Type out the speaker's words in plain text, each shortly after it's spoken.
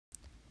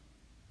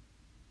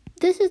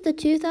This is the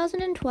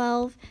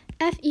 2012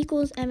 F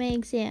equals MA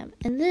exam,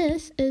 and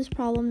this is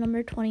problem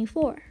number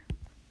 24.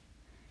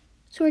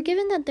 So we're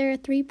given that there are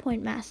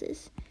 3-point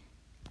masses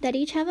that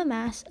each have a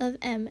mass of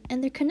m,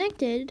 and they're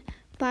connected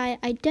by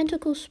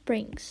identical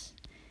springs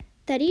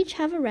that each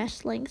have a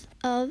rest length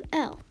of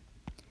L.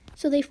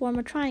 So they form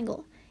a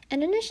triangle,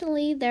 and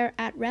initially they're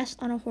at rest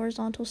on a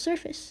horizontal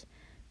surface,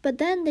 but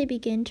then they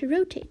begin to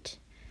rotate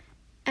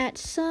at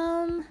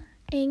some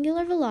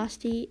angular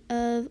velocity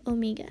of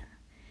omega.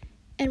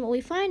 And what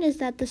we find is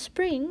that the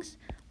springs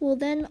will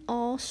then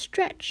all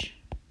stretch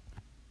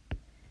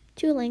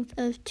to a length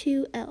of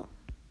 2L.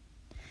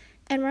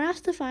 And we're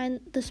asked to find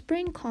the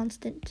spring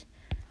constant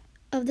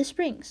of the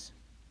springs.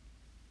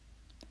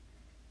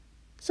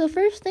 So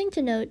first thing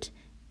to note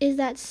is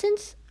that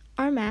since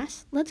our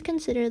mass, let's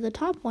consider the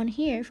top one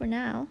here for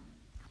now,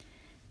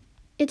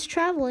 it's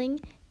traveling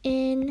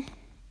in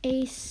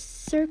a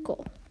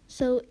circle.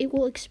 So it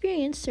will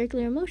experience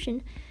circular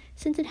motion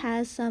since it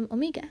has some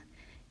omega.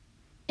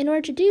 In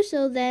order to do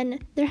so, then,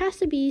 there has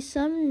to be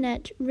some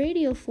net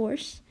radial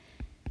force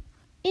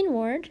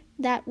inward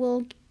that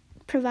will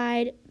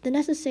provide the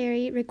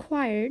necessary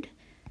required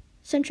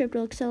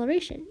centripetal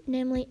acceleration,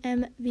 namely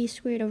mv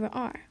squared over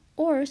r.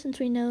 Or, since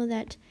we know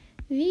that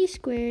v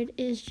squared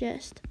is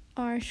just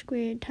r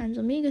squared times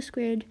omega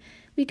squared,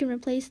 we can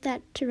replace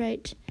that to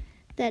write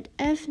that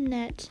F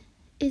net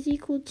is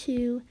equal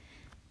to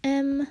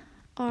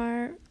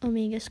mr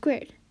omega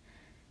squared.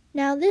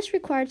 Now, this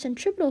required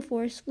centripetal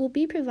force will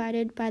be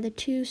provided by the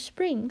two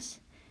springs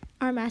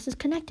our mass is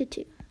connected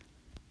to.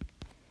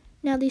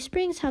 Now, these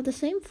springs have the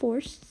same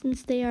force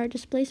since they are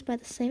displaced by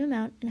the same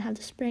amount and have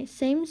the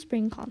same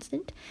spring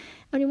constant.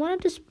 And we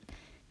want to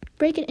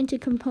break it into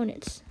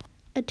components,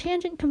 a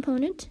tangent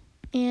component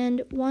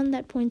and one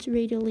that points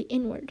radially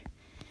inward.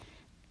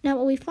 Now,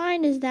 what we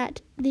find is that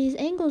these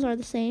angles are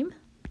the same,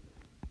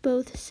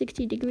 both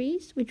 60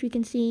 degrees, which we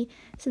can see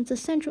since the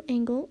central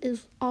angle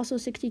is also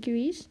 60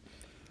 degrees.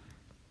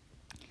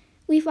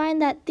 We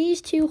find that these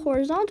two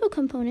horizontal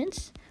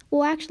components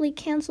will actually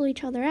cancel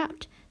each other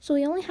out. So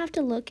we only have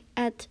to look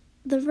at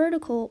the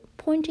vertical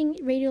pointing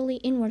radially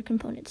inward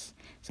components.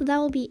 So that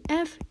will be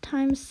F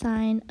times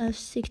sine of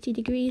 60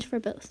 degrees for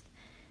both.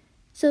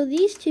 So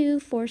these two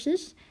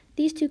forces,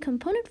 these two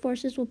component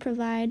forces will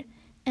provide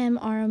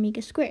mr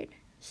omega squared.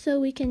 So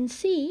we can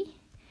see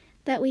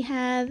that we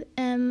have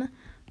mr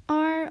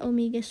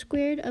omega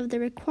squared of the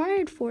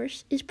required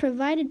force is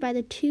provided by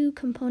the two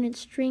component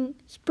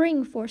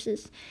spring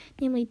forces,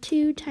 namely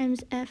 2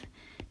 times F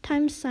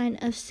times sine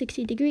of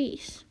 60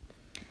 degrees.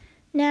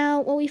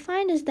 Now, what we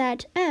find is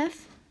that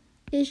F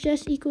is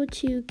just equal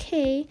to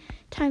K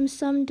times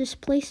some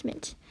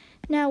displacement.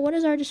 Now, what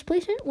is our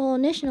displacement? Well,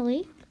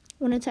 initially,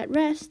 when it's at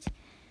rest,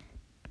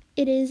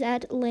 it is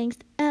at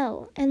length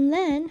L, and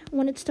then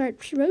when it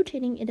starts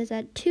rotating, it is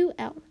at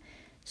 2L.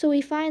 So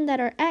we find that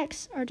our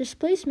x, our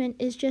displacement,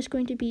 is just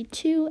going to be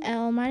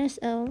 2L minus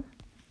L,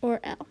 or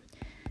L.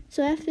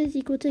 So F is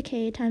equal to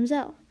K times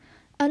L.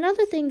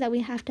 Another thing that we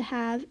have to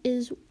have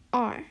is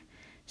R.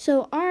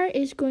 So R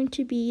is going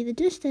to be the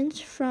distance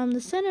from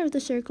the center of the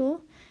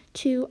circle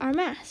to our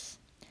mass.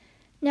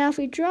 Now if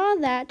we draw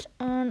that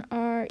on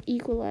our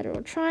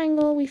equilateral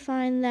triangle, we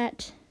find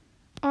that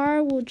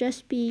R will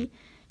just be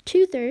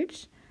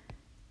 2/3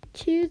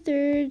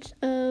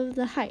 of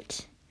the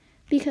height.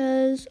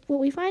 Because what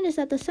we find is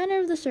that the center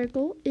of the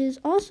circle is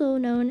also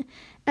known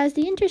as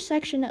the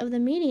intersection of the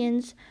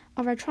medians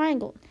of our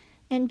triangle.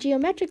 And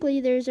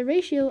geometrically, there's a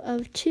ratio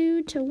of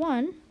 2 to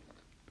 1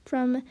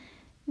 from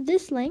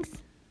this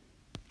length,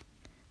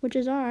 which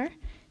is r,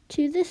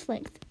 to this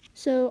length.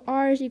 So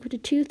r is equal to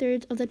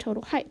 2/3 of the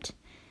total height.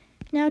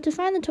 Now, to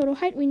find the total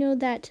height, we know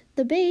that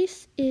the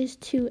base is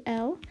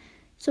 2L.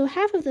 So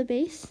half of the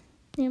base,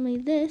 namely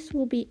this,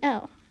 will be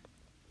L.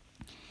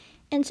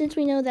 And since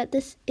we know that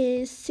this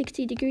is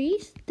 60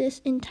 degrees, this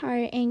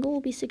entire angle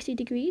will be 60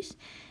 degrees,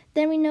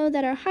 then we know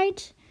that our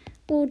height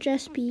will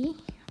just be,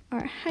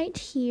 our height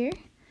here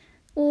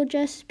will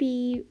just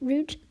be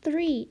root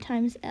 3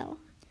 times L.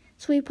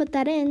 So we put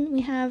that in,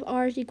 we have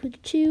r is equal to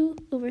 2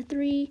 over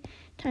 3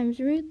 times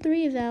root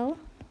 3 of L,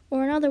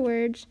 or in other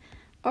words,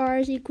 r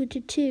is equal to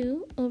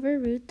 2 over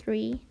root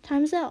 3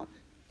 times L.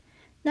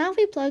 Now if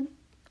we plug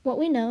what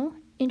we know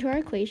into our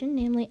equation,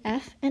 namely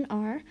F and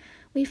R,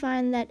 we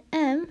find that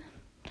m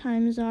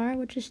times r,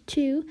 which is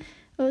 2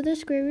 over the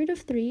square root of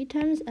 3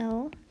 times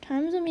L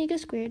times omega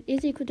squared,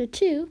 is equal to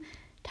 2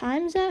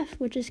 times F,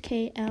 which is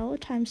KL,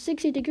 times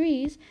 60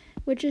 degrees,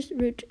 which is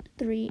root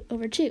 3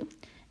 over 2.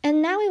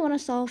 And now we want to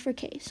solve for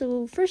K.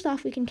 So first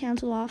off, we can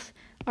cancel off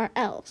our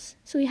L's.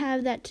 So we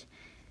have that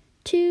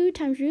 2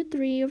 times root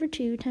 3 over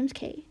 2 times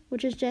K,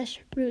 which is just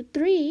root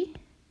 3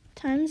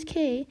 times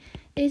K,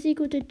 is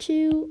equal to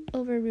 2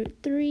 over root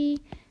 3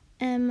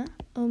 m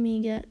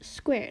omega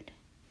squared.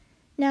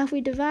 Now, if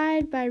we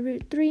divide by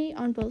root 3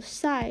 on both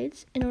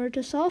sides in order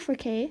to solve for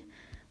K,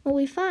 what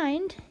we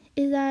find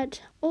is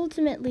that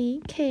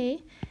ultimately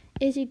K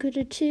is equal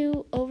to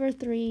 2 over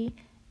 3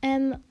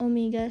 m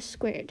omega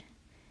squared.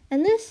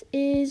 And this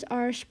is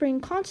our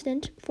spring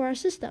constant for our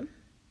system.